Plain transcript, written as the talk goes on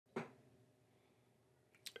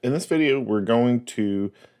In this video, we're going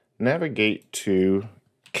to navigate to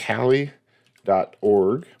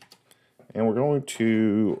Kali.org, and we're going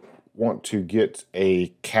to want to get a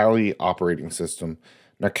Kali operating system.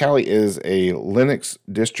 Now, Kali is a Linux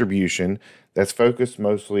distribution that's focused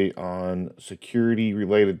mostly on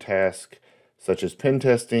security-related tasks such as pen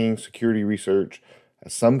testing, security research,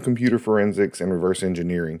 some computer forensics, and reverse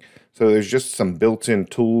engineering. So there's just some built-in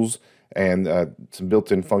tools and some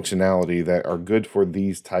built-in functionality that are good for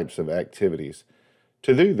these types of activities.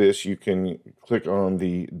 To do this, you can click on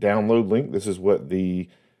the download link. This is what the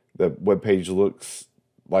web page looks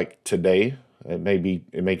like today. It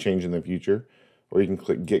may change in the future, or you can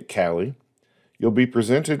click Get Kali. You'll be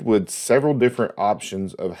presented with several different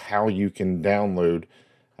options of how you can download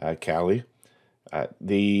Kali.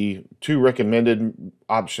 The two recommended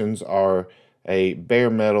options are a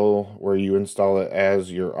bare metal, where you install it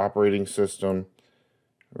as your operating system,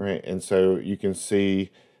 right? And so you can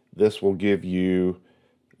see this will give you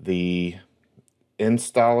the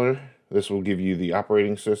installer. This will give you the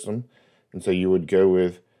operating system. And so you would go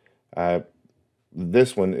with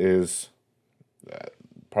this one is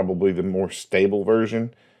probably the more stable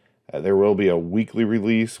version. There will be a weekly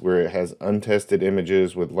release where it has untested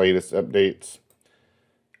images with latest updates.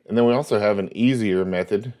 And then we also have an easier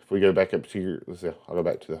method. If we go back up to your, let's see, I'll go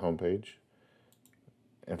back to the home page.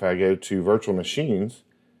 If I go to virtual machines,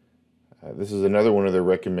 this is another one of the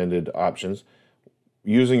recommended options.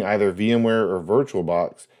 Using either VMware or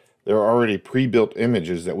VirtualBox, there are already pre-built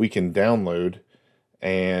images that we can download,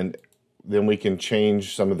 and then we can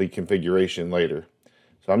change some of the configuration later.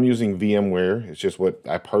 So I'm using VMware. It's just what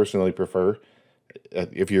I personally prefer.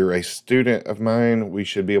 If you're a student of mine, we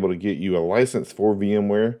should be able to get you a license for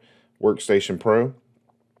VMware Workstation Pro,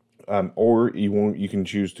 or you can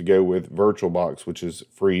choose to go with VirtualBox, which is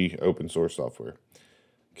free open source software.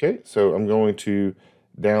 Okay, so I'm going to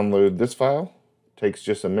download this file. Takes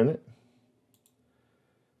just a minute.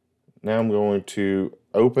 Now I'm going to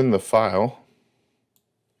open the file,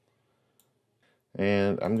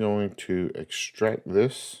 and I'm going to extract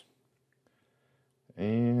this.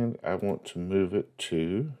 And I want to move it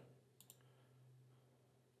to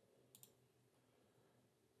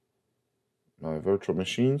my virtual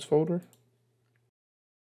machines folder.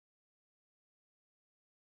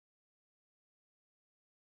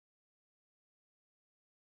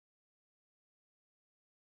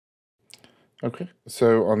 Okay,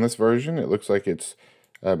 so on this version, it looks like it's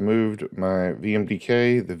moved my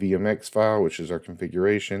VMDK, the VMX file, which is our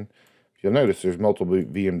configuration. You'll notice there's multiple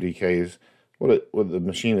VMDKs. What the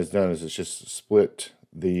machine has done is it's just split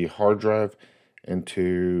the hard drive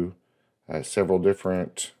into several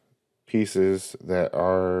different pieces that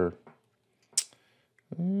are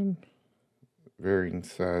varying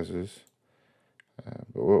sizes.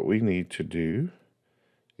 But what we need to do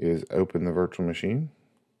is open the virtual machine.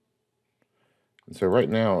 And so right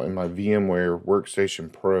now in my VMware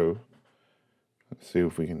Workstation Pro, let's see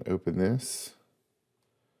if we can open this.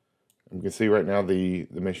 You can see right now the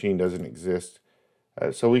machine doesn't exist.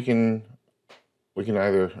 So we can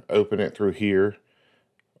either open it through here,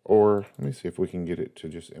 or let me see if we can get it to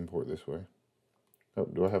just import this way. Oh,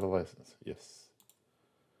 do I have a license? Yes.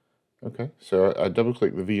 Okay, so I double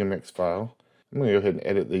click the VMX file. I'm going to go ahead and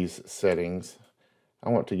edit these settings. I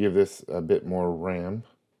want to give this a bit more RAM.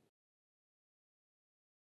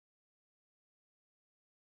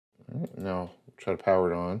 All right, now try to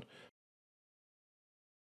power it on.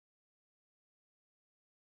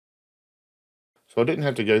 So I didn't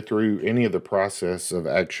have to go through any of the process of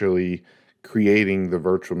actually creating the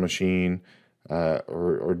virtual machine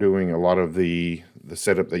or doing a lot of the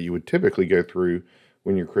setup that you would typically go through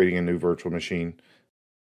when you're creating a new virtual machine.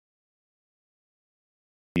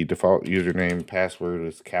 The default username password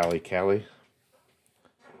is Kali.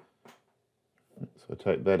 So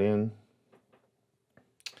type that in,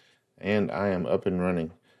 and I am up and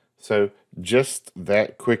running. So just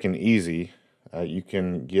that quick and easy, you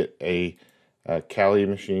can get a Kali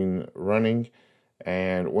machine running.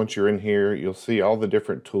 And once you're in here, you'll see all the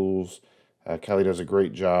different tools. Kali does a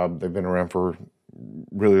great job. They've been around for a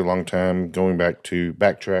really long time, going back to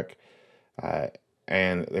Backtrack.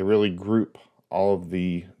 And they really group all of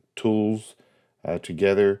the tools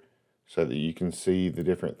together so that you can see the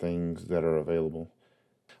different things that are available.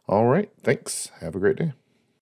 All right, thanks. Have a great day.